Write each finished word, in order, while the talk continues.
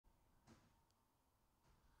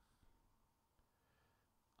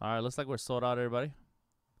All right, looks like we're sold out, everybody.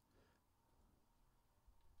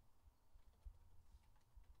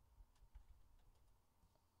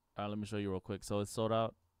 All right, let me show you real quick. So it's sold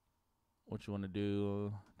out. What you want to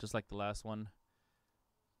do, just like the last one.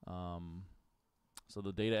 So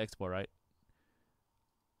the data export, right?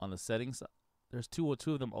 On the settings, there's two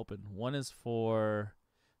of them open. One is for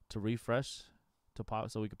to refresh to pop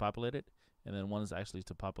so we can populate it, and then one is actually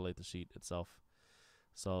to populate the sheet itself.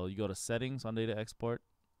 So you go to settings on data export.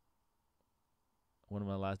 One of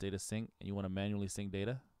my last data sync, and you want to manually sync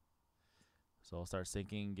data. So I'll start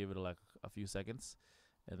syncing, give it like a few seconds,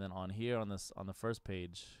 and then on here on the first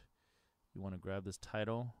page, you want to grab this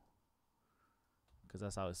title because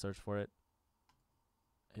that's how I search for it.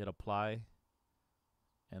 Hit apply,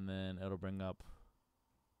 and then it'll bring up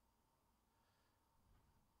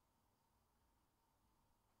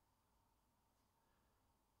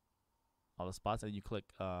all the spots, and you click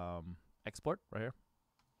export right here,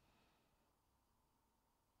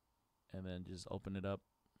 and then just open it up.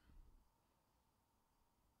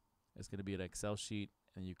 It's going to be an Excel sheet,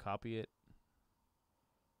 and you copy it.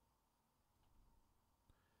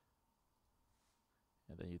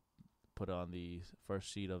 And then you put it on the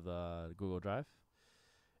first sheet of the Google Drive.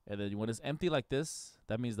 And then when it's empty like this,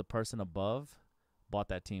 that means the person above bought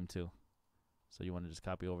that team too. So you want to just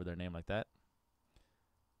copy over their name like that.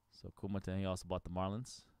 So Kumatan, he also bought the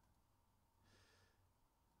Marlins.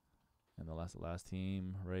 And the last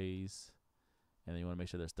team, Rays. And then you want to make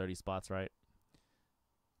sure there's 30 spots, right?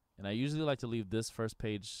 And I usually like to leave this first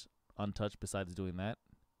page untouched besides doing that.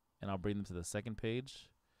 And I'll bring them to the second page.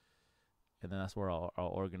 And then that's where I'll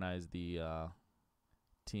organize the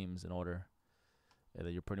teams in order. And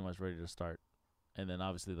then you're pretty much ready to start. And then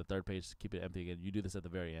obviously the third page, keep it empty again. You do this at the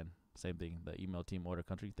very end. Same thing, the email team order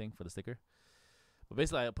country thing for the sticker. But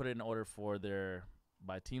basically I put it in order for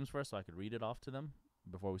by teams first so I could read it off to them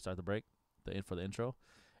before we start the break, for the intro.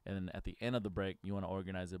 And then at the end of the break, you want to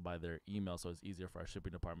organize it by their email so it's easier for our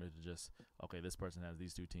shipping department to just, okay, this person has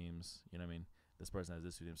these two teams. You know what I mean? This person has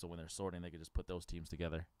this two teams. So when they're sorting, they can just put those teams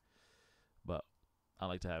together. But I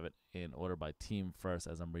like to have it in order by team first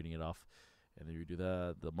as I'm reading it off. And then you do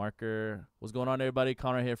the marker. What's going on, everybody?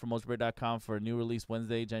 Connor here from Mojobreak.com for a new release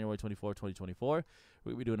Wednesday, January 24, 2024.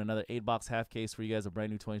 We'll be doing another 8-box half case for you guys, a brand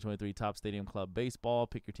new 2023 Top Stadium Club Baseball.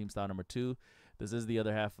 Pick your team style number 2. This is the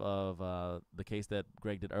other half of the case that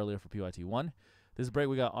Greg did earlier for PYT 1. This break,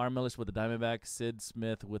 we got R. Millish with the Diamondbacks, Sid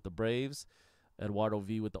Smith with the Braves, Eduardo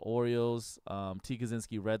V with the Orioles, T.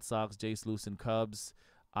 Kaczynski Red Sox, Jace Lucen Cubs,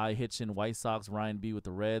 I. Hitchin White Sox, Ryan B with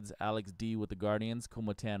the Reds, Alex D with the Guardians,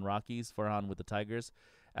 Kumatan Rockies, Farhan with the Tigers,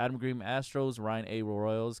 Adam Green Astros, Ryan A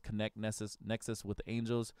Royals, Connect Nexus with the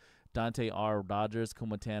Angels, Dante R Dodgers,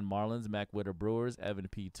 Kumatan Marlins, Mac Witter Brewers, Evan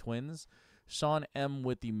P Twins, Sean M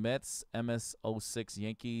with the Mets, MS06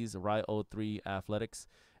 Yankees, Rye 03 Athletics,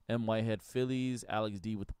 M Whitehead Phillies, Alex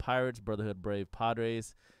D with the Pirates, Brotherhood Brave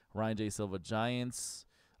Padres, Ryan J Silva Giants,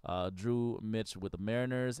 Drew Mitch with the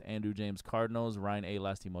Mariners, Andrew James Cardinals, Ryan A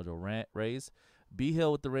Lasty Mojo Rays, B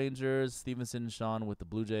Hill with the Rangers, Stevenson Sean with the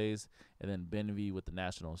Blue Jays, and then Ben V with the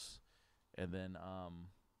Nationals. And then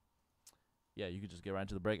yeah, you can just get right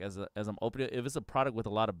into the break as I'm opening it. If it's a product with a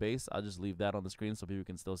lot of base, I'll just leave that on the screen so people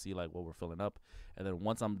can still see like what we're filling up. And then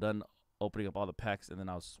once I'm done opening up all the packs, and then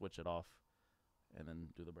I'll switch it off and then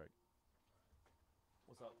do the break.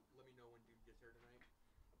 What's up? Let me know when dude gets here tonight.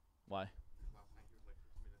 Why? Last night he was like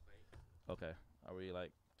 6 minutes late. Okay. Are we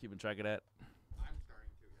like keeping track of that? I'm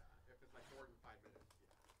starting to, yeah. If it's like more than 5 minutes,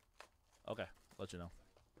 yeah. Okay. Let you know.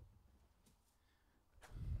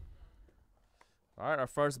 All right. Our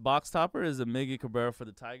first box topper is a Miggy Cabrera for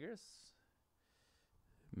the Tigers.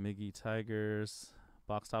 Miggy Tigers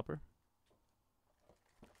box topper.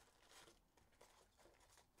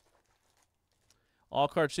 All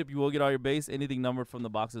card ship, you will get all your base. Anything numbered from the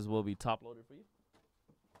boxes will be top loaded for you.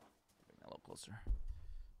 Bring that a little closer.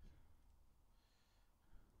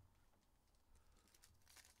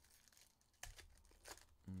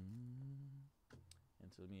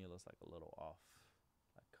 And to me, it looks like a little off,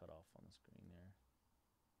 like cut off on the screen there.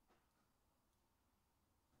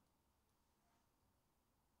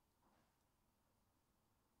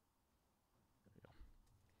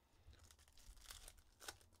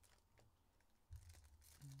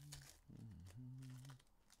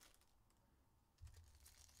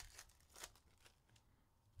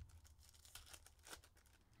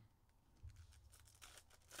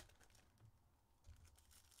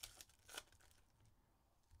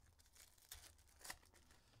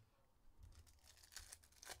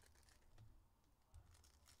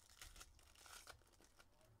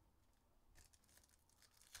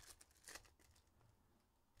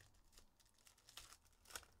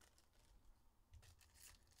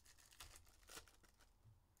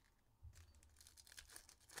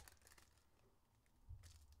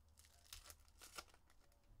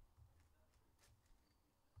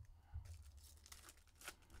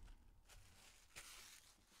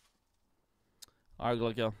 All right, good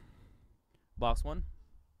luck, y'all. Box 1.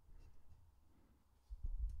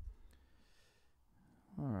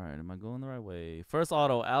 All right, am I going the right way? First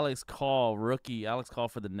auto, Alex Call, rookie. Alex Call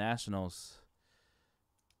for the Nationals.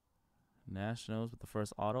 Nationals with the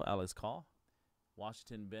first auto, Alex Call.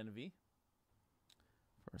 Washington Benvie.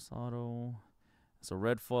 First auto. It's a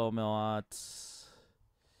red foil mail out.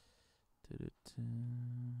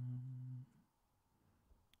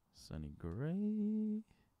 Sunny Gray.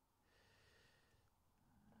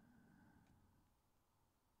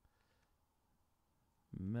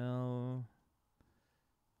 Mel.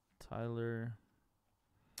 Tyler.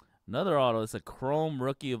 Another auto. It's a chrome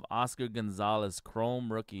rookie of Oscar Gonzalez.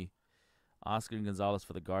 Chrome rookie. Oscar Gonzalez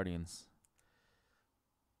for the Guardians.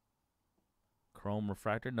 Chrome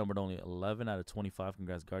refractor. Numbered only 11 out of 25.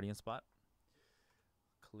 Congrats, Guardian spot.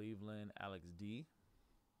 Cleveland, Alex D.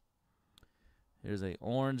 Here's a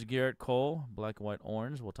orange Garrett Cole. Black and white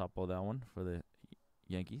orange. We'll top all that one for the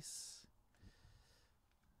Yankees.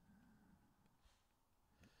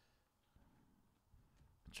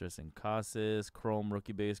 Tristan Casas, chrome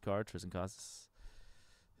rookie base card. Tristan Casas.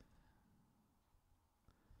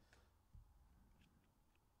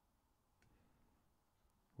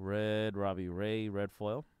 Red Robbie Ray, red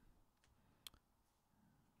foil.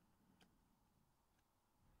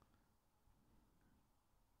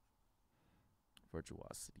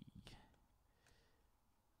 Virtuosity.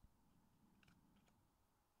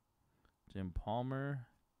 Jim Palmer,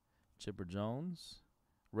 Chipper Jones,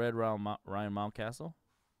 red Ryan Mountcastle.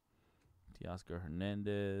 Teoscar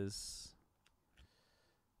Hernandez.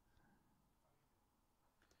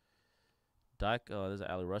 There's an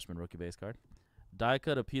Ali Rushman rookie base card. Die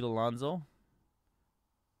cut of Pete Alonso.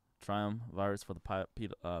 Triumph virus for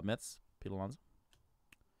the Mets. Pete Alonso.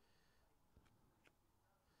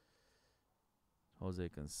 Jose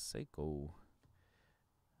Canseco.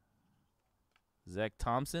 Zach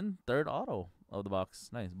Thompson, third auto of the box.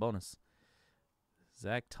 Nice bonus.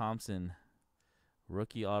 Zach Thompson.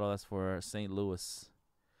 Rookie auto, that's for St. Louis.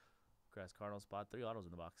 Grass Cardinal spot, 3 autos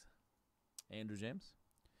in the box. Andrew James.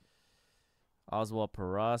 Oswald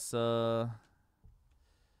Peraza.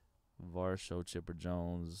 Varsho, Chipper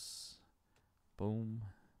Jones. Boom.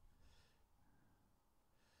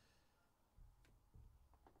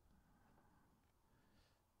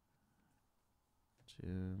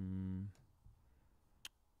 Jim.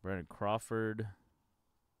 Brandon Crawford.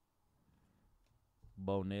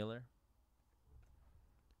 Bo Naylor.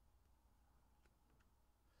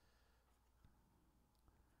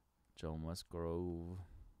 Joe Musgrove.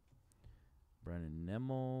 Brandon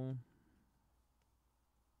Nemo.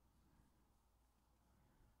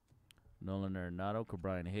 Nolan Arenado.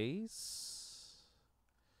 Brian Hayes.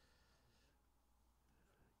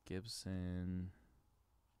 Gibson.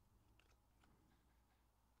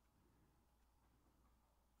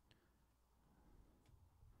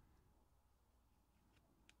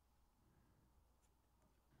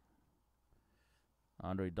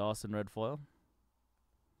 Andre Dawson, red foil.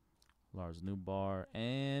 Lars Newbar.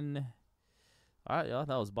 And all right, y'all,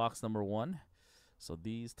 that was box number 1. So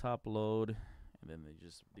these top load, and then these are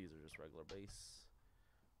just regular base.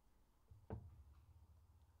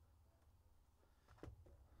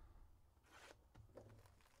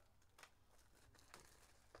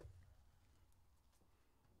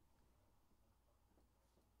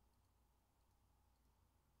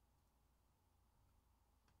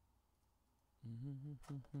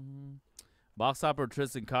 Box topper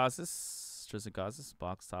Tristan Casas. Tristan Casas,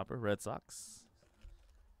 box topper, Red Sox.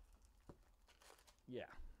 Yeah.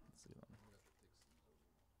 Let's see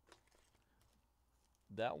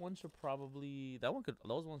that one should probably.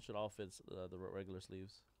 Those ones should all fit the regular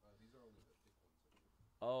sleeves. These are only the thick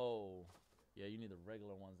ones. Oh, yeah. You need the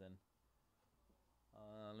regular ones then.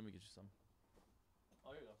 Let me get you some.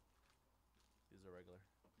 Oh, here you go. These are regular.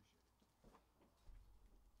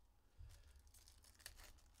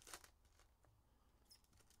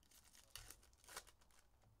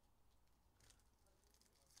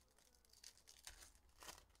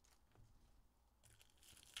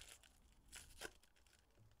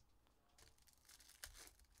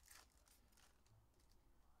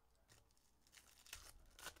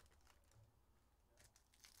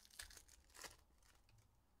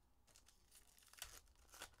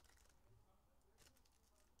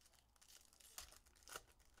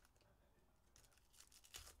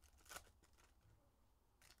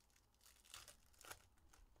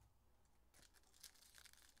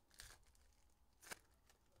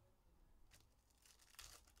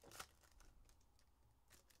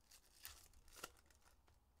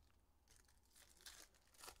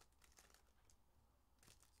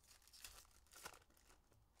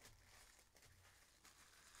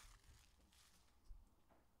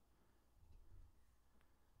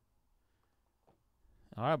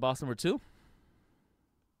 All right, box number 2.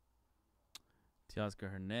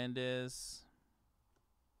 Teoscar Hernandez.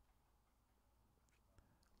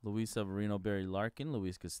 Luis Severino, Barry Larkin,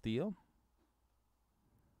 Luis Castillo.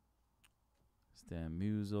 Stan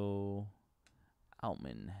Musial.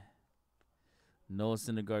 Outman. Noah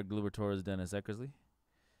Syndergaard, Gleyber Torres, Dennis Eckersley.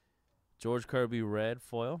 George Kirby, red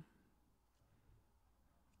foil.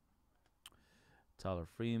 Tyler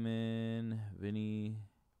Freeman, Vinny.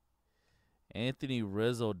 Anthony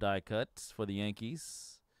Rizzo die cuts for the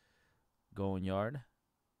Yankees. Going yard.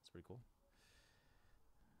 That's pretty cool.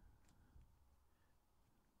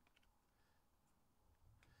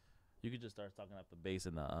 You could just start stocking up the base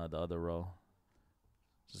in the other row,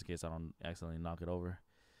 just in case I don't accidentally knock it over.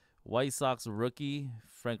 White Sox rookie,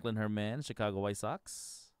 Franklin Herman, Chicago White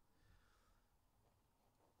Sox.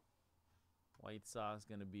 White Sox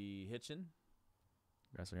going to be Hitchin.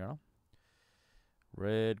 Graciano.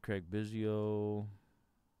 Red, Craig Biggio.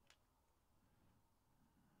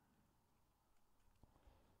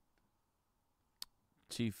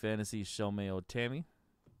 Chief Fantasy, Shohei Ohtani.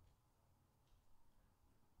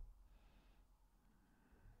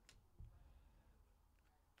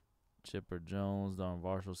 Chipper Jones, Don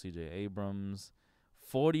Varsho, C.J. Abrams.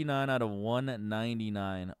 49 out of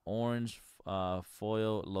 199. Orange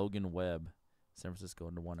foil, Logan Webb. San Francisco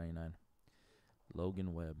into 199.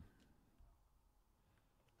 Logan Webb.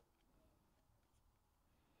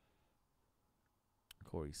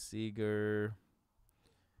 Corey Seager.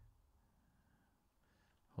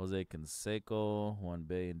 Jose Canseco, Juan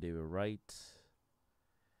Bay, and David Wright.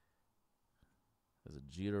 There's a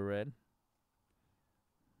Jeter red.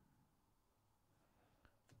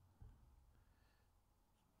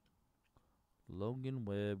 Logan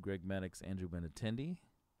Webb, Greg Maddux, Andrew Benintendi.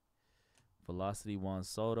 Velocity, Juan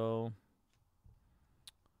Soto.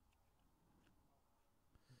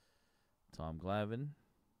 Tom Glavine.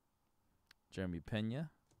 Jeremy Pena.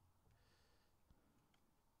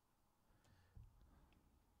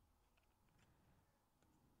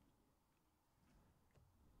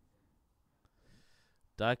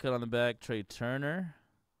 Die cut on the back, Trey Turner.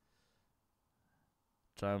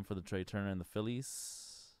 Trying for the Trey Turner and the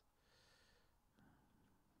Phillies.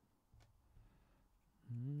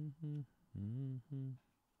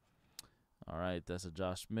 All right, that's a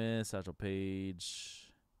Josh Smith, Satchel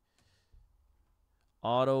Paige.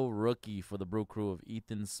 Auto rookie for the Brew Crew of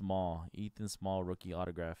Ethan Small. Ethan Small rookie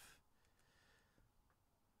autograph.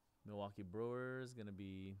 Milwaukee Brewers going to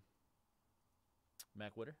be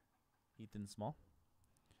Mac Witter. Ethan Small.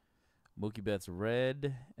 Mookie Betts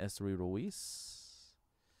red. Esteury Ruiz.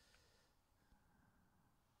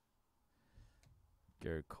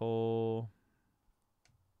 Garrett Cole.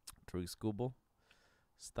 Tariq Skubal.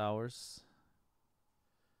 Stowers.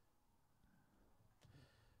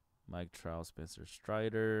 Mike Trout, Spencer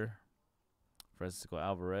Strider. Francisco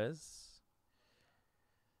Alvarez.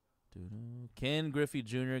 Ken Griffey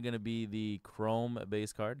Jr. going to be the Chrome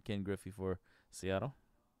base card. Ken Griffey for Seattle.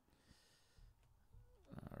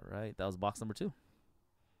 All right, that was box number 2.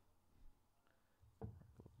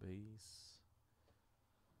 Base.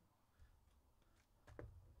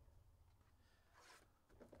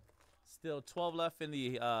 Still 12 left in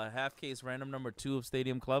the half case random number 2 of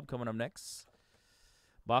Stadium Club coming up next.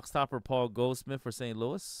 Box topper Paul Goldsmith for St.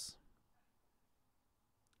 Louis.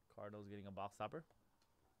 Cardinals getting a box topper.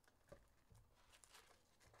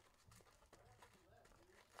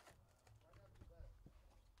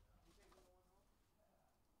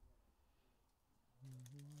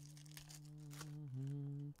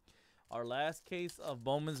 Our last case of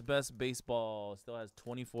Bowman's Best Baseball still has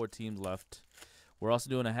 24 teams left. We're also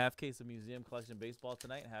doing a half case of Museum Collection Baseball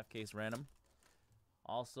tonight, half case random.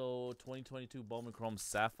 Also, 2022 Bowman Chrome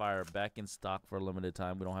Sapphire back in stock for a limited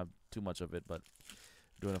time. We don't have too much of it, but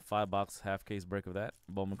doing a 5-box half case break of that.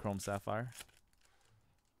 Bowman Chrome Sapphire.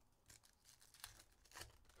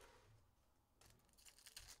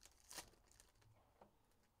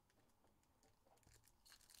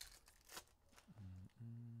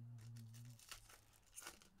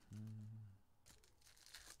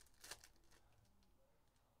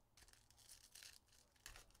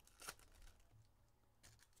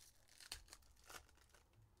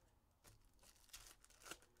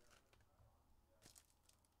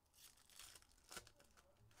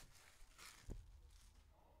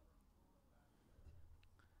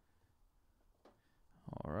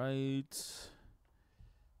 All right.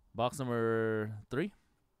 Box number 3.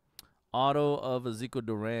 Auto of Ezekiel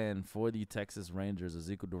Duran for the Texas Rangers.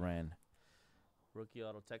 Ezekiel Duran. Rookie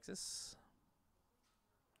auto Texas.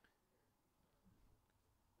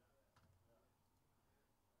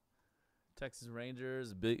 Texas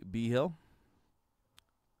Rangers, B. Hill.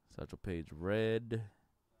 Satchel Paige red.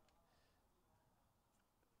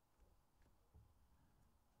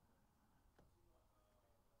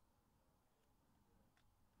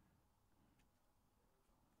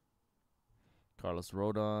 Carlos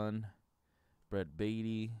Rodon. Brett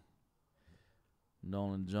Beatty.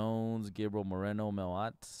 Nolan Jones. Gabriel Moreno.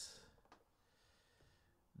 Melot.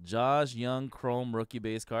 Josh Young Chrome rookie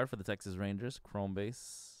base card for the Texas Rangers. Chrome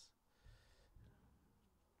base.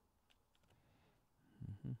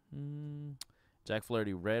 Jack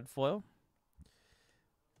Flaherty red foil.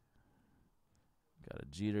 Got a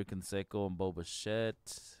Jeter, Canseco, and Bo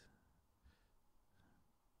Bichette.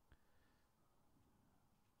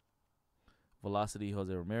 Velocity,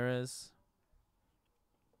 Jose Ramirez.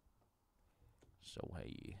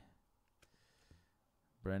 Shohei.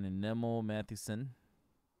 Brandon Nemo, Mathewson.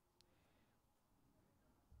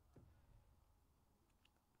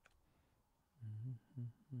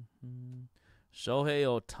 Shohei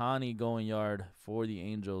Ohtani going yard for the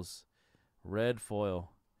Angels. Red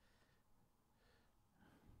foil.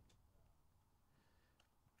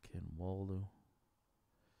 Ken Wolu.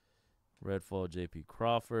 Red foil J.P.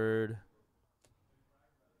 Crawford.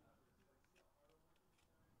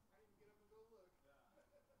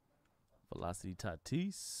 Velocity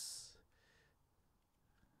Tatis.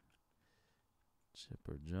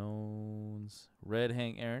 Chipper Jones. Red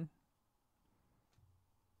Hank Aaron.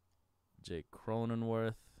 Jake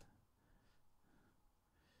Cronenworth.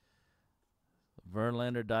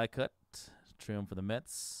 Verlander die cut. Trim for the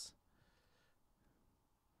Mets.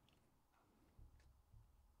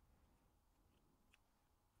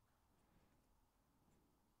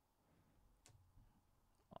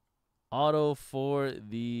 Auto for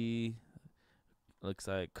the, looks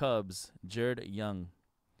like Cubs. Jared Young.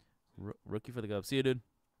 Rookie for the Cubs. See you, dude.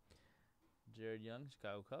 Jared Young,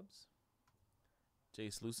 Chicago Cubs.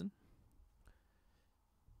 Jace Lucen.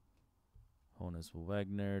 Honus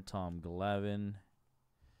Wagner. Tom Glavine.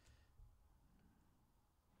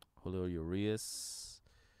 Julio Urias.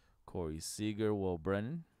 Corey Seager. Will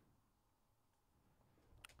Brennan.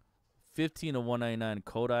 15 of 199.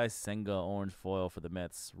 Kodai Senga orange foil for the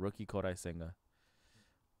Mets. Rookie Kodai Senga.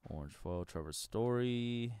 Orange foil. Trevor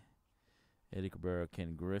Story. Eddie Cabrera.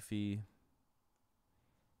 Ken Griffey.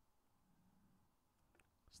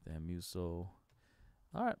 Stan Musial.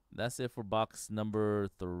 All right. That's it for box number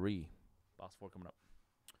 3. Box 4 coming up.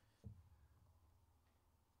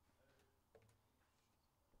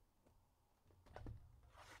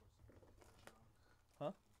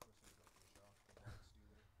 Huh?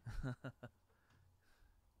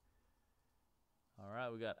 All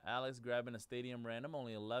right, we got Alex grabbing a stadium random.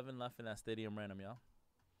 Only 11 left in that stadium random, y'all.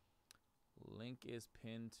 Link is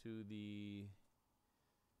pinned to the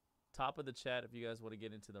top of the chat if you guys want to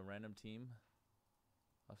get into the random team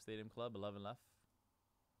of Stadium Club. 11 left.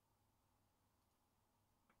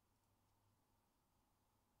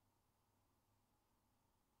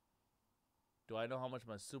 Do I know how much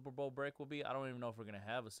my Super Bowl break will be? I don't even know if we're going to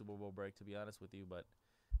have a Super Bowl break, to be honest with you. But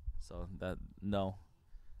so that, no,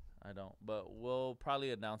 I don't. But we'll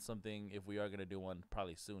probably announce something if we are going to do one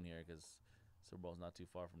probably soon here, because Super Bowl's not too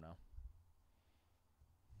far from now.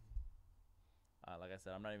 Like I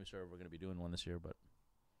said, I'm not even sure if we're going to be doing one this year, but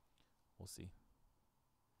we'll see.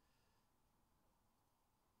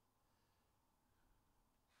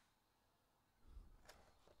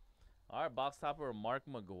 All right, box topper Mark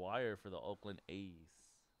McGwire for the Oakland A's.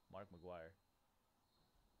 Mark McGwire.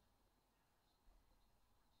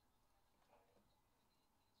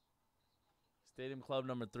 Stadium Club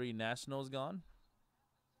number 3, Nationals gone.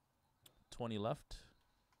 20 left.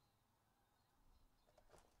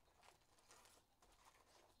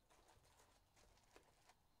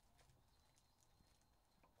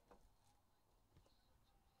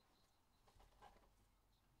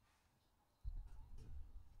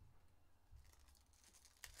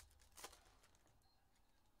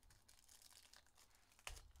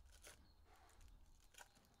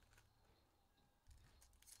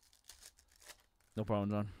 No problem,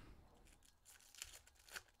 John.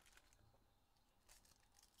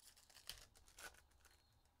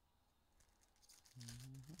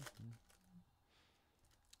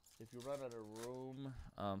 If you run out of room,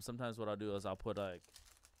 sometimes what I'll do is I'll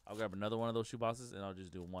grab another one of those shoe boxes and I'll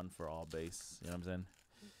just do one for all base. You know what I'm saying?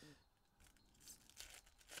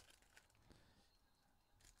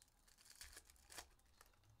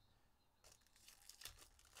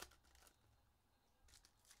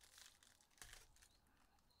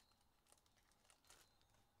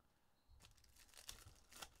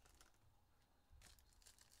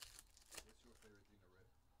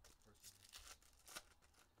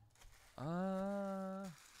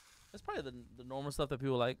 That's probably the normal stuff that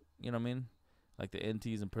people like. You know what I mean? Like the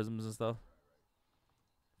NTs and prisms and stuff.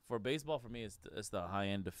 For baseball, for me, it's the high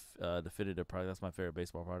end definitive product. That's my favorite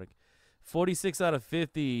baseball product. 46 out of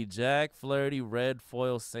 50. Jack Flaherty red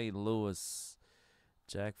foil St. Louis.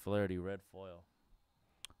 Jack Flaherty red foil.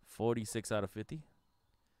 46 out of 50.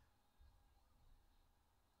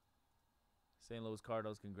 St. Louis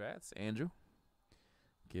Cardinals, congrats, Andrew.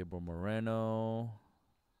 Gabriel Moreno.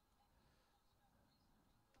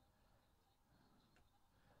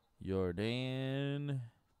 Jordan.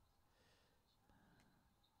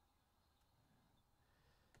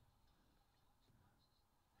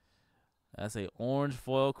 That's a orange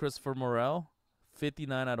foil, Christopher Morel.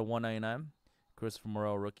 59 out of 199. Christopher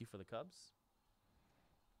Morel, rookie for the Cubs.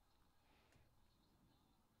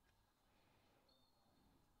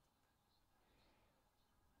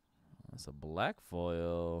 That's a black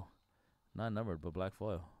foil. Not numbered, but black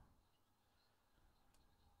foil.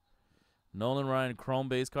 Nolan Ryan chrome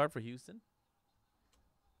base card for Houston.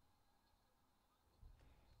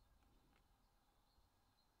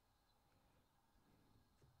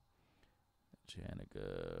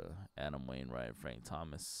 Janica, Adam Wainwright, Frank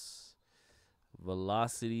Thomas.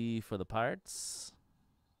 Velocity for the Pirates.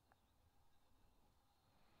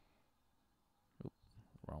 Oop,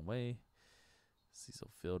 wrong way. Cecil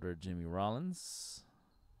Fielder, Jimmy Rollins.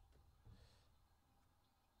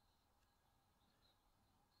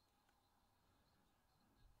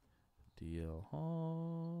 DL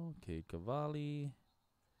Hall, Cade Cavalli.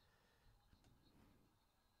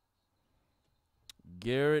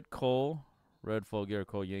 Garrett Cole, red foil Garrett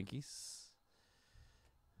Cole, Yankees.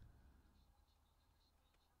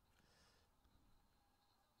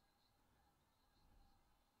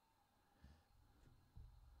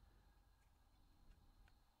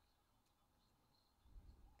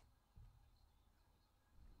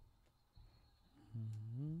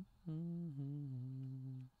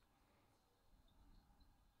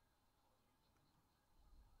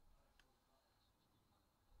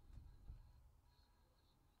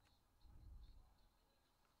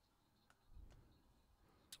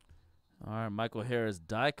 All right, Michael Harris,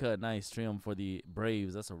 die cut, nice trim for the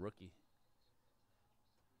Braves. That's a rookie.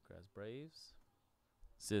 Congrats, Braves.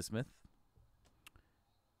 Sid Smith.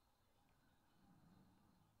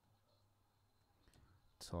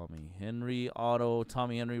 Tommy Henry auto.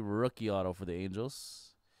 Tommy Henry rookie auto for the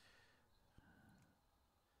Angels.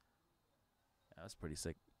 Yeah, that's pretty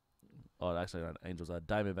sick. Oh, actually not Angels.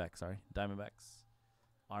 Diamondbacks, sorry. Diamondbacks.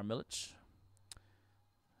 R. Milich.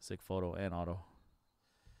 Sick photo and auto.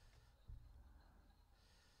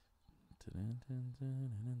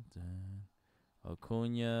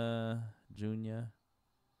 Acuna Jr.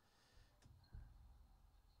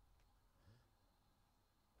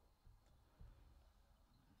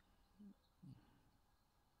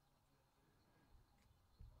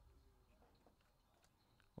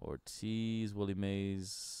 Ortiz, Willie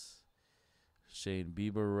Mays, Shane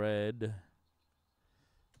Bieber red.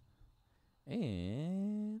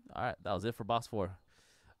 And all right, that was it for box 4.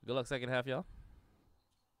 Good luck second half, y'all.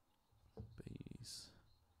 Base.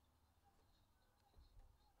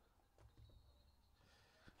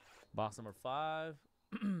 Box number 5.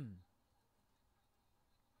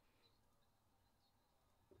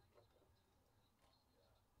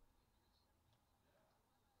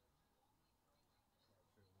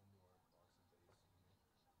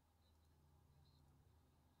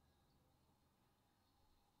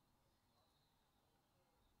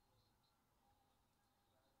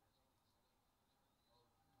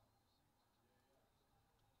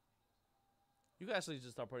 You can actually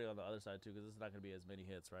just start putting it on the other side too, because it's not going to be as many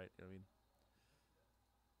hits, right? You know what I mean?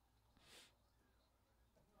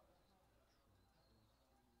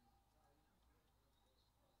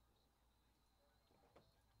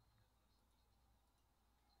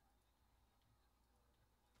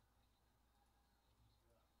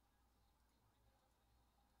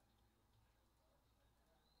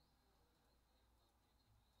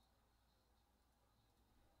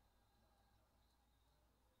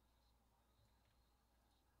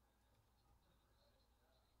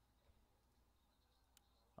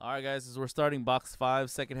 All right, guys, as we're starting box 5,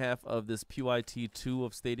 second half of this PYT 2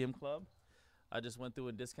 of Stadium Club. I just went through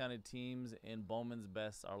and discounted teams in Bowman's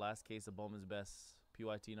Best, our last case of Bowman's Best,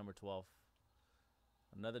 PYT number 12.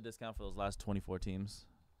 Another discount for those last 24 teams.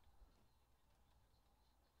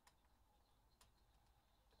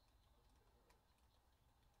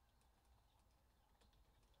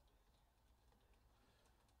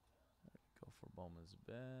 Go for Bowman's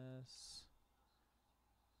Best.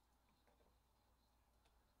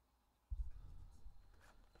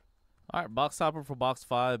 All right, box topper for box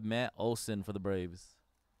 5, Matt Olson for the Braves.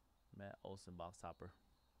 Matt Olson, box topper.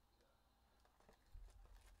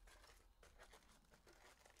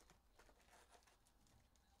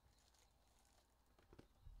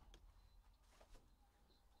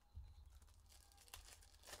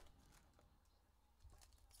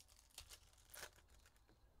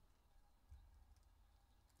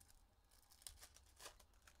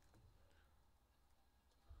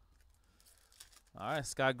 All right,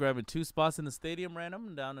 Scott grabbing 2 spots in the stadium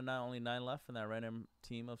random. Down to only 9 left in that random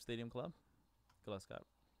team of Stadium Club. Good luck, Scott.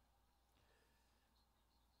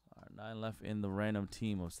 All right, 9 left in the random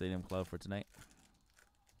team of Stadium Club for tonight.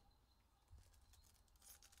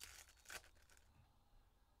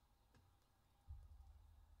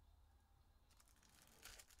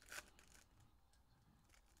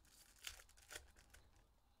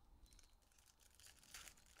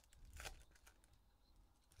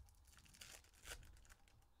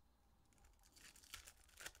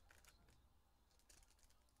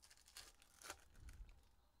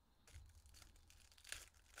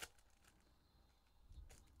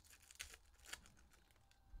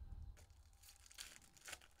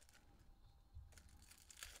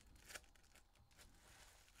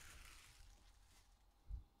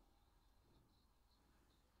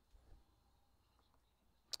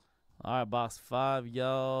 All right, box 5,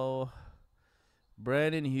 yo.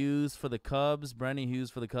 Brandon Hughes for the Cubs. Brandon Hughes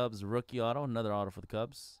for the Cubs, rookie auto. Another auto for the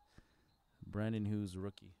Cubs. Brandon Hughes,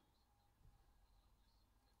 rookie.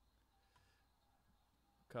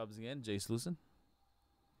 Cubs again, Jace Lucen.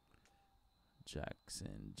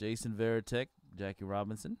 Jackson. Jason Varitek, Jackie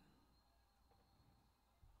Robinson.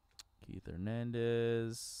 Keith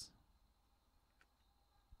Hernandez.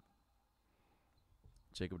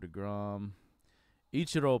 Jacob deGrom.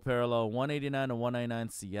 Ichiro parallel, 189 to 199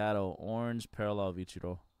 Seattle. Orange parallel of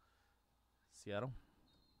Ichiro. Seattle.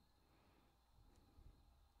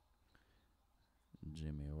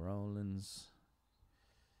 Jimmy Rollins.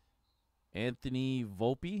 Anthony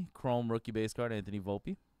Volpe, Chrome rookie base card, Anthony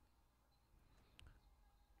Volpe.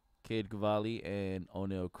 Cade Cavalli and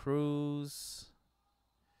O'Neal Cruz.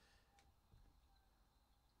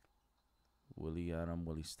 Willie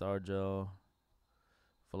Stargell.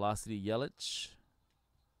 Velocity Yelich.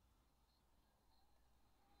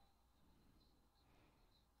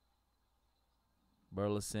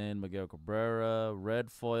 Burleson, Miguel Cabrera. Red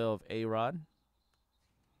foil of A-Rod.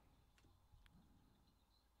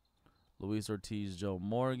 Luis Ortiz, Joe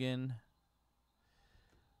Morgan.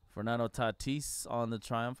 Fernando Tatis on the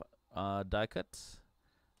Triumph die cut.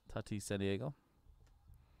 Tatis, San Diego.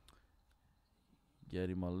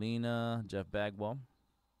 Yeti Molina, Jeff Bagwell.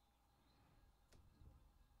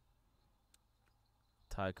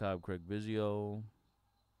 Ty Cobb, Craig Biggio.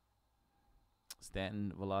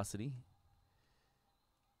 Stanton, Velocity.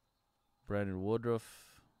 Brandon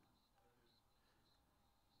Woodruff.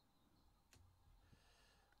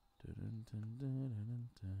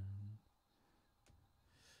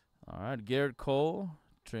 All right, Garrett Cole,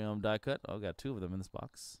 Triumph die cut. Oh, got 2 of them in this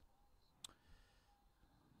box.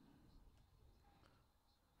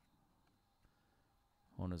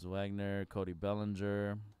 Honus Wagner, Cody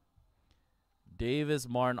Bellinger. Davis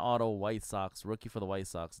Martin auto, White Sox. Rookie for the White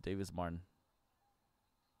Sox, Davis Martin.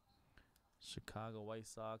 Chicago White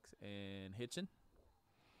Sox and Hitchin.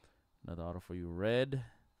 Another auto for you, red.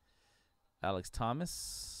 Alex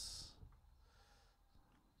Thomas.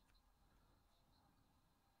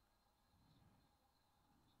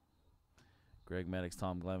 Greg Maddux,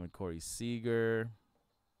 Tom Glavine, Corey Seager.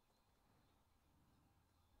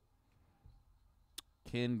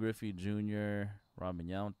 Ken Griffey Jr., Robin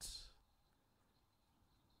Yount.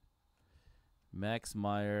 Max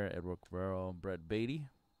Meyer, Edward Guerrero, Brett Beatty.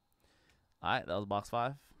 All right, that was box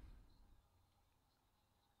 5.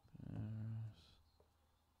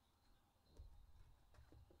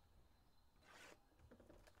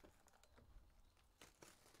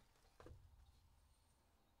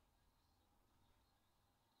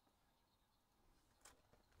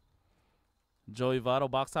 Joey Votto,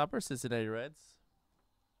 box topper, Cincinnati Reds.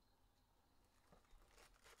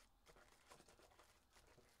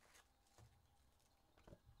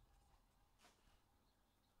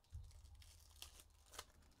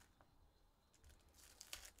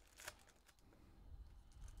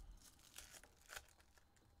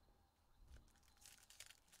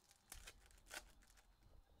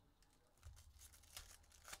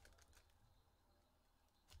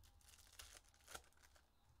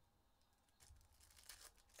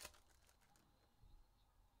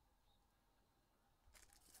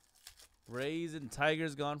 Rays and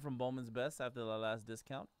Tigers gone from Bowman's Best after the last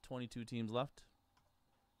discount. 22 teams left.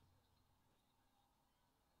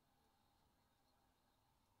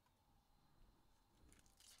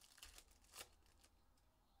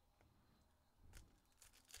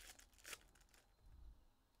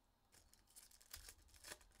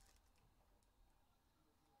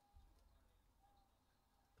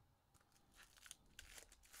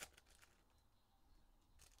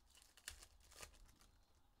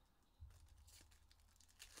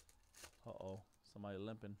 Uh-oh. Somebody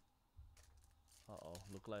limping. Uh-oh.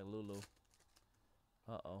 Look like Lulu.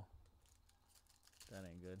 Uh-oh. That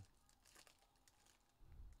ain't good.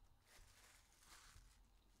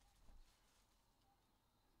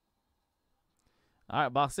 All right,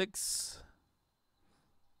 box 6.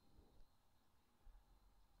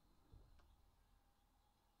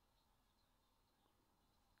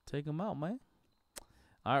 Take him out, man.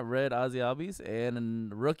 All right, red Ozzy Albies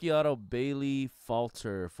and rookie auto Bailey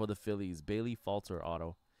Falter for the Phillies. Bailey Falter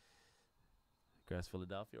auto. Grass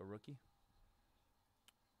Philadelphia rookie.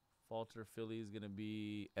 Falter Phillies gonna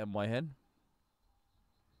be M. Whitehead.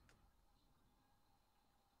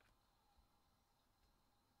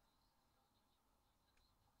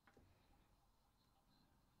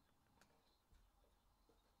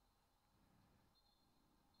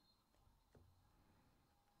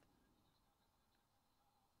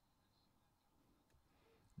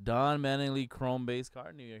 Don Mattingly chrome base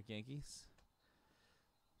card, New York Yankees.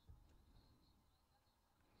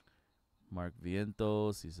 Mark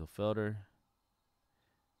Vientos, Cecil Felder.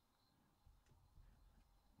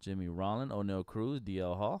 Jimmy Rollin, O'Neal Cruz,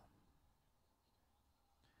 DL Hall.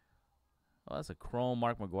 Oh, that's a chrome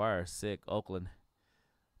Mark McGuire. Sick. Oakland.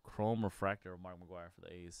 Chrome refractor of Mark McGuire for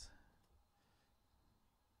the A's.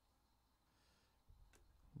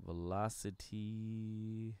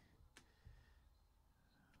 Velocity.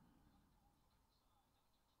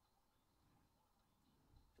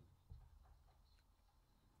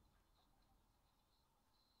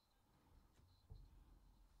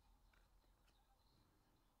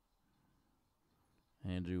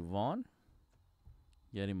 Andrew Vaughn.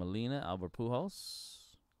 Yeti Molina, Albert Pujols.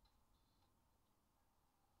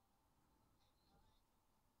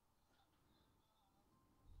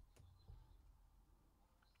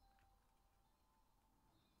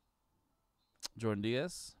 Jordan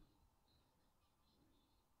Diaz.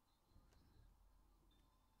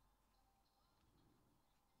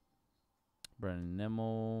 Brandon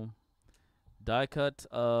Nimmo. Die cut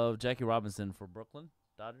of Jackie Robinson for Brooklyn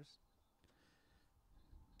Dodgers.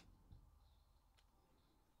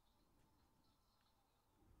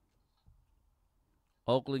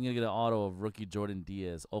 Oakland gonna get an auto of rookie Jordan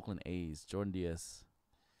Diaz. Oakland A's. Jordan Diaz.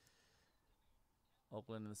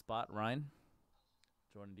 Oakland in the spot. Ryan.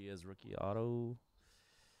 Jordan Diaz rookie auto.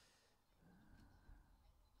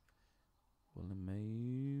 Willie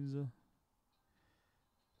Mays.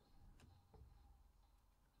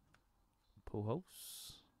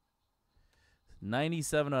 Pujols.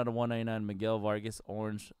 97 out of 199. Miguel Vargas,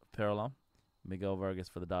 orange parallel. Miguel Vargas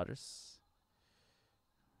for the Dodgers.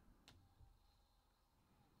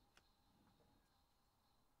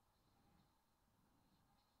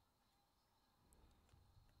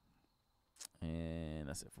 And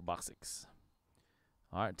that's it for box 6.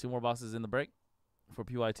 All right, 2 more boxes in the break for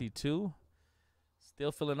PYT 2.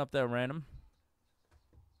 Still filling up that random.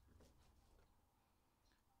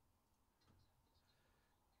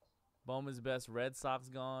 Bowman's Best, Red Sox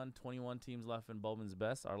gone. 21 teams left in Bowman's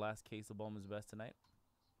Best. Our last case of Bowman's Best tonight.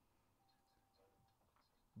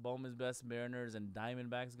 Bowman's Best, Mariners, and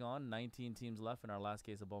Diamondbacks gone. 19 teams left in our last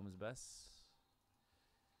case of Bowman's Best.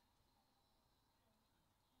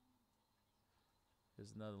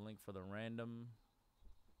 Here's another link for the random.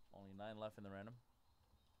 Only 9 left in the random.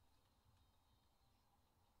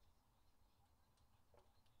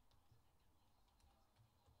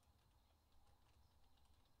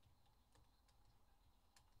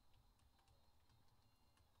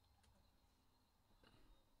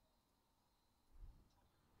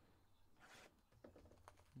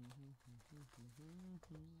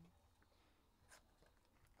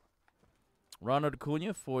 Ronald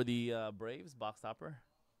Acuna for the Braves, box topper.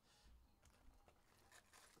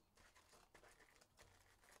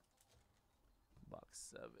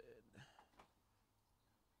 Box 7.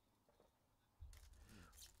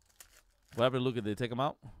 What happened to Luka? Did they take him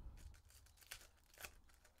out?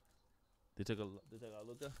 They took out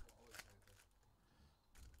Luka?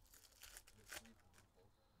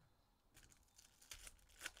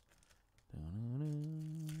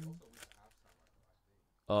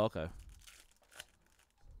 Oh, okay.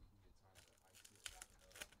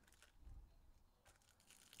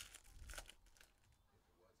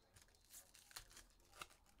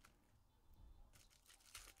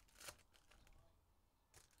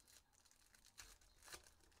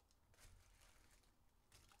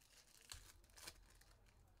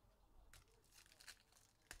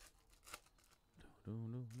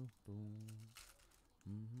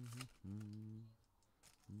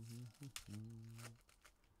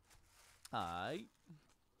 Alright.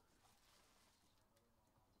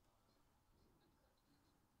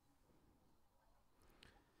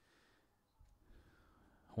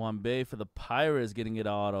 Juan Bay for the Pirates getting it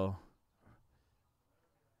auto.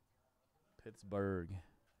 Pittsburgh.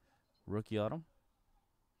 Rookie auto.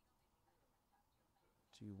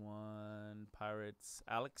 G1 Pirates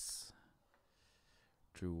Alex.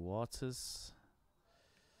 Drew Waters.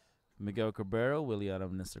 Miguel Cabrera. Willie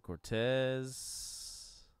Adam Nestor Cortez.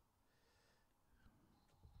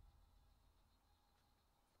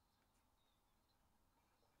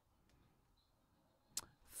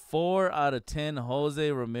 4 out of 10.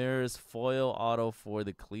 Jose Ramirez foil auto for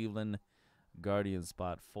the Cleveland Guardians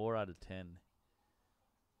spot. 4 out of 10.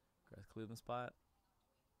 Cleveland spot.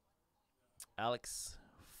 Alex,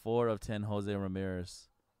 4 of 10. Jose Ramirez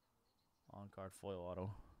on card foil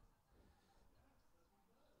auto.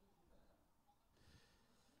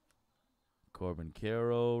 Corbin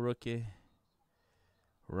Carroll rookie.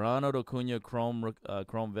 Ronald Acuna chrome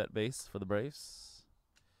vet base for the Braves.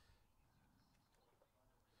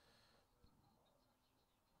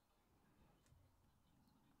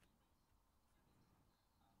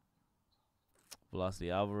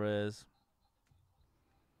 Velocity Alvarez.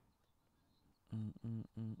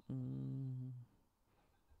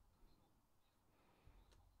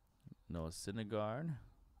 Noah Syndergaard.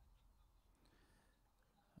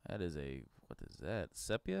 That is a, what is that?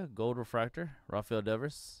 Sepia? Gold Refractor. Rafael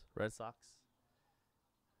Devers. Red Sox.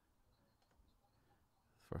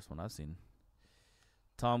 First one I've seen.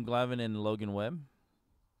 Tom Glavine and Logan Webb.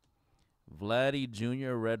 Vladdy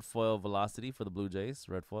Jr. Red Foil Velocity for the Blue Jays.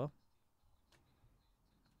 Red Foil.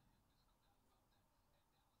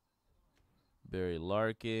 Barry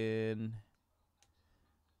Larkin.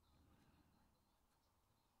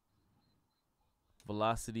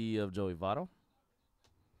 Velocity of Joey Votto.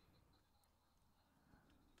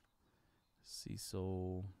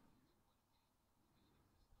 Cecil.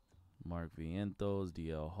 Mark Vientos.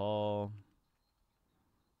 DL Hall.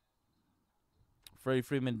 Freddie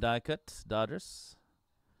Freeman die cut. Dodgers.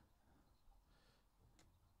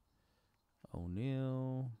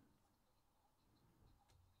 O'Neal.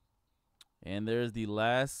 And there's the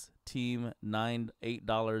last team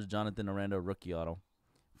 $8 Jonathan Aranda rookie auto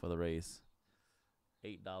for the Rays.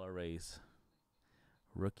 $8 Rays.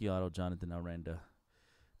 Rookie auto Jonathan Aranda.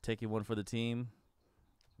 Taking one for the team.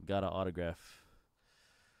 Got an autograph.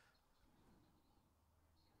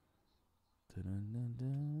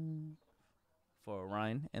 Dun-dun-dun-dun. For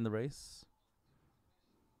Ryan in the race.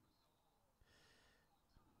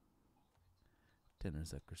 Tanner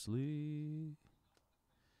Eckersley.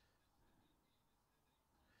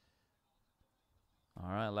 All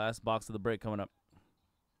right, last box of the break coming up.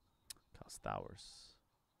 Kyle Stowers.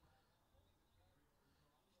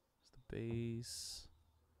 It's the base.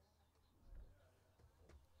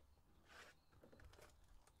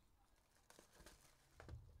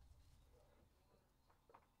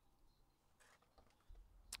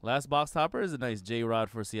 Last box topper is a nice J-Rod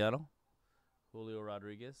for Seattle. Julio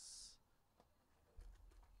Rodriguez.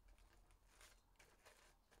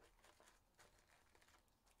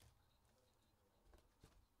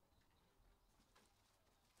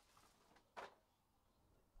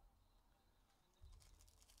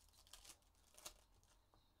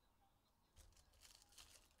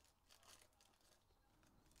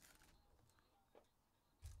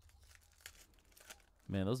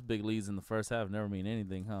 Man, those big leads in the first half never mean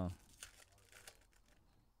anything, huh?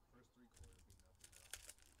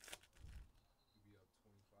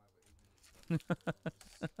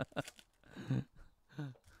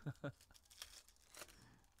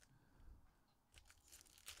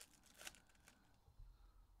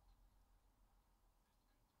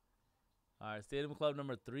 All right, Stadium Club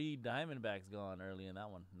number 3, Diamondbacks gone early in that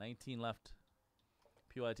one. 19 left.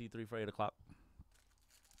 PYT 3 for 8 o'clock.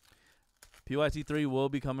 PYT 3 will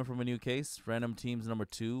be coming from a new case. Random Teams number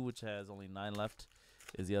 2, which has only 9 left,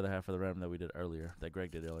 is the other half of the random that we did earlier, that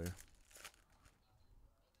Greg did earlier.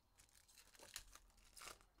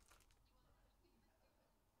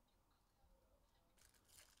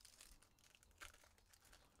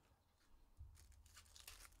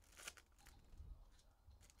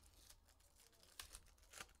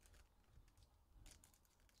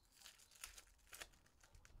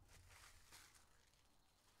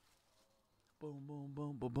 Boom, boom,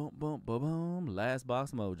 boom, boom, boom, boom, boom, boom. Last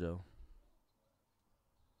box mojo.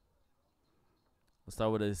 We'll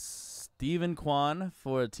start with a Stephen Kwan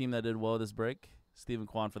for a team that did well this break. Stephen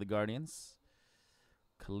Kwan for the Guardians.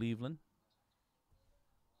 Cleveland.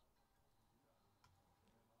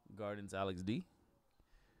 Guardians, Alex D.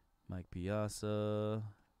 Mike Piazza.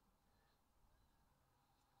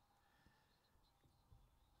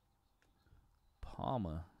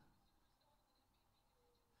 Palma.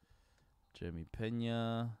 Jeremy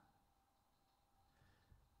Pena.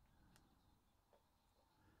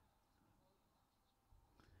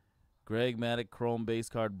 Greg Maddux, Chrome base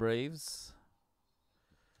card Braves.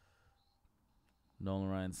 Nolan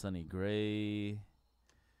Ryan, Sonny Gray.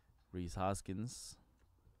 Reese Hoskins.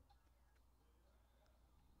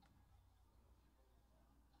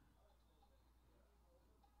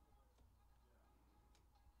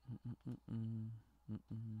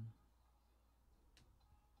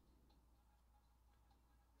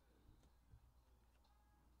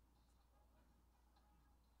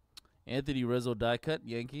 Anthony Rizzo die cut,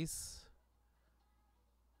 Yankees.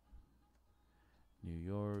 New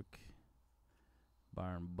York.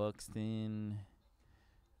 Byron Buxton.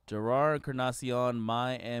 Gerard Encarnacion,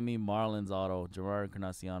 Miami Marlins auto. Gerard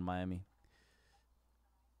Encarnacion, Miami.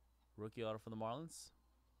 Rookie auto for the Marlins.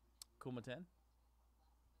 Kuma 10.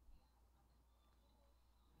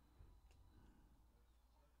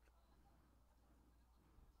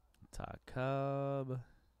 Takab.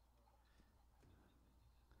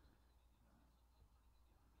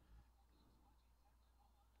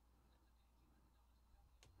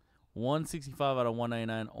 $165 out of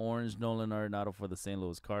 $199. Orange Nolan Arenado for the St.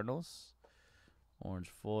 Louis Cardinals. Orange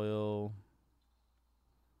foil.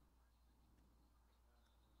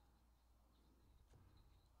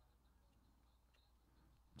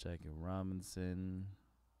 Jackie Robinson.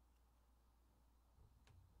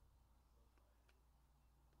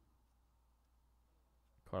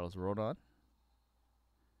 Carlos Rodon.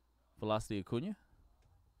 Velocity Acuna.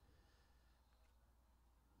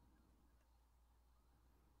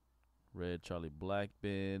 Red Charlie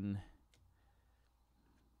Blackburn.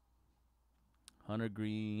 Hunter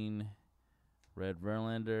Green. Red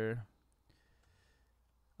Verlander.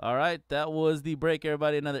 All right, that was the break,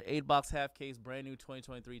 everybody. Another 8-box half case, brand new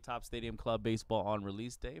 2023 Top Stadium Club Baseball on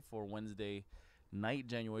release day for Wednesday night,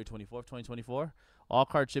 January 24th, 2024. All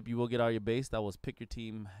card chip, you will get all your base. That was Pick Your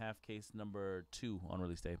Team half case number 2 on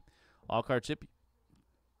release day. All card chip.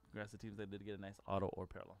 Congrats to teams that did get a nice auto or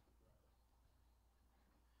parallel.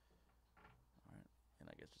 All right, and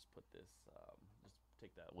I guess just put this, just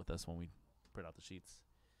take that with us when we print out the sheets.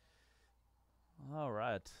 All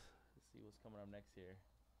right, let's see what's coming up next here.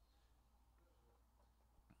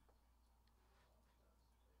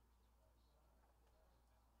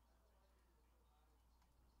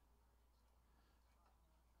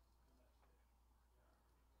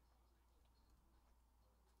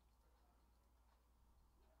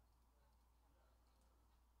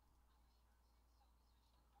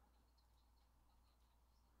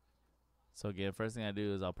 So again, first thing I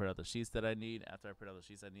do is I'll print out the sheets that I need. After I print out the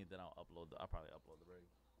sheets I need, then I'll probably upload the break.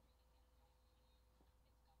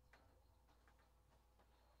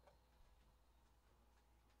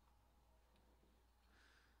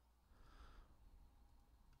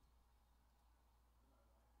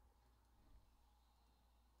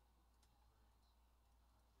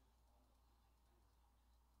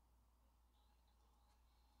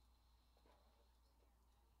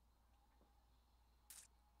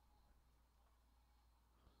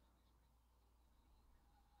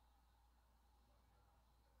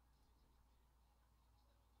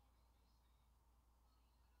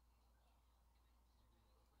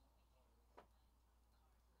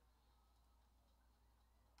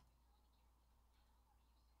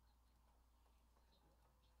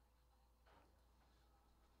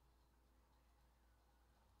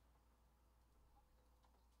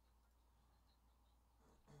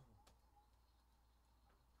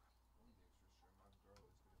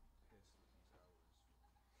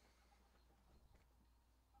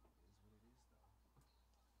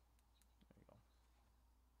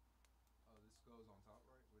 Goes on top,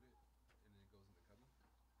 right, with it, and then it goes in the cubby.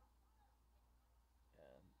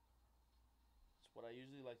 And what I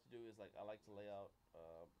usually like to do is I like to lay out.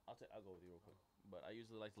 I'll go with you real quick. But I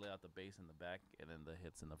usually like to lay out the base in the back and then the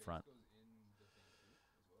hits in the front. Goes in the thing too,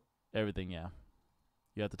 as well. Everything, yeah.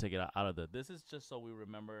 You have to take it out of the. This is just so we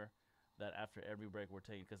remember that after every break we're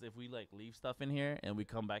taking. Because if we leave stuff in here and we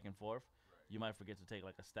come back and forth, you might forget to take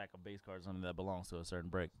a stack of base cards on that belongs to a certain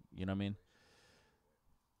break. You know what I mean?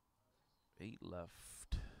 8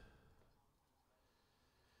 left.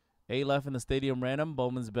 8 left in the stadium random.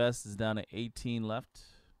 Bowman's best is down to 18 left.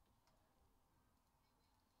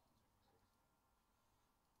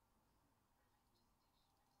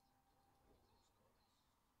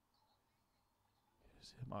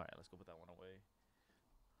 All right, let's go put that one away.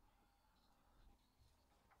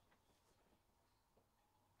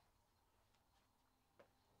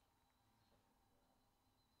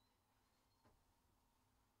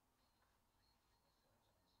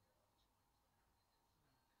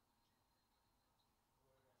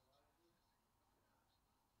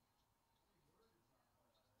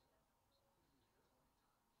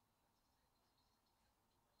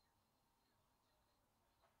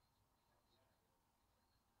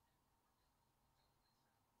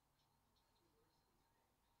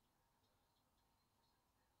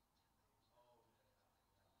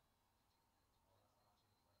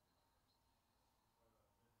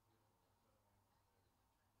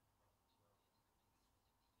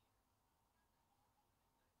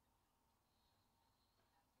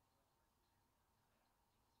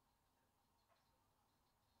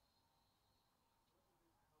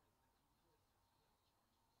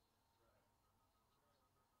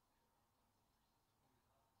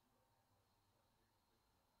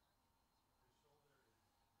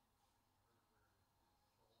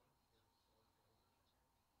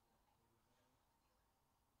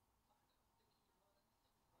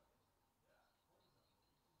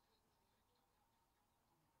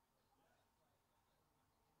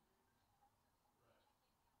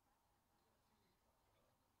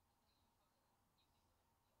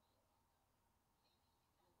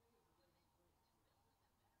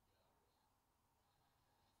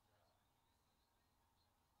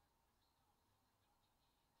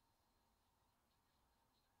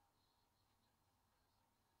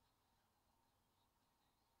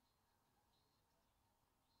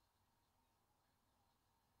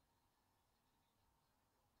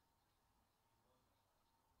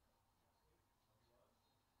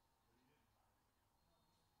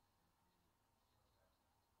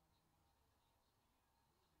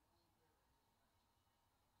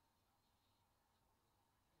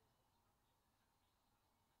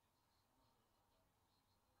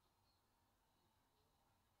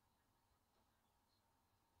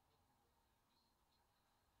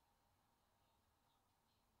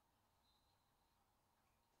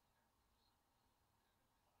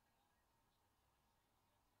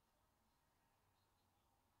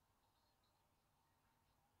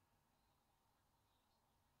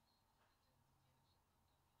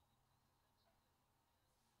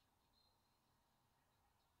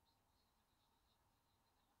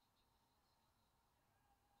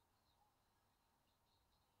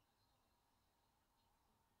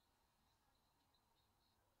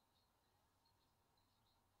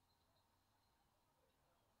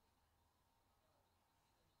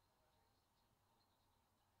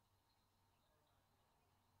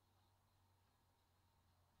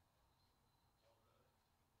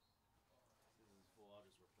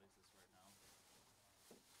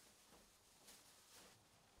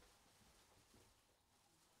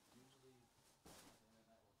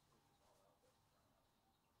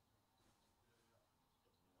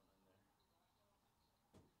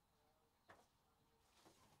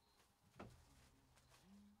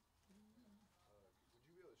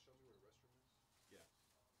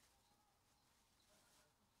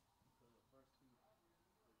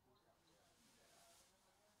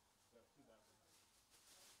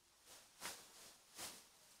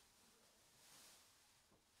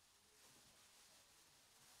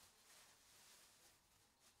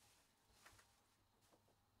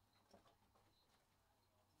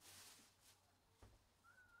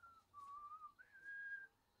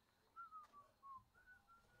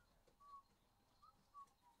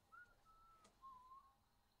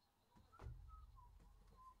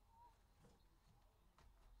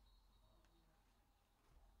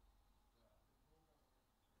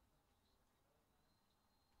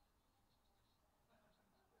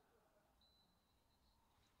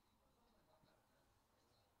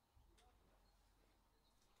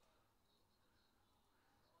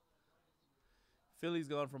 Philly's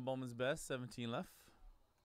gone from Bowman's best, 17 left.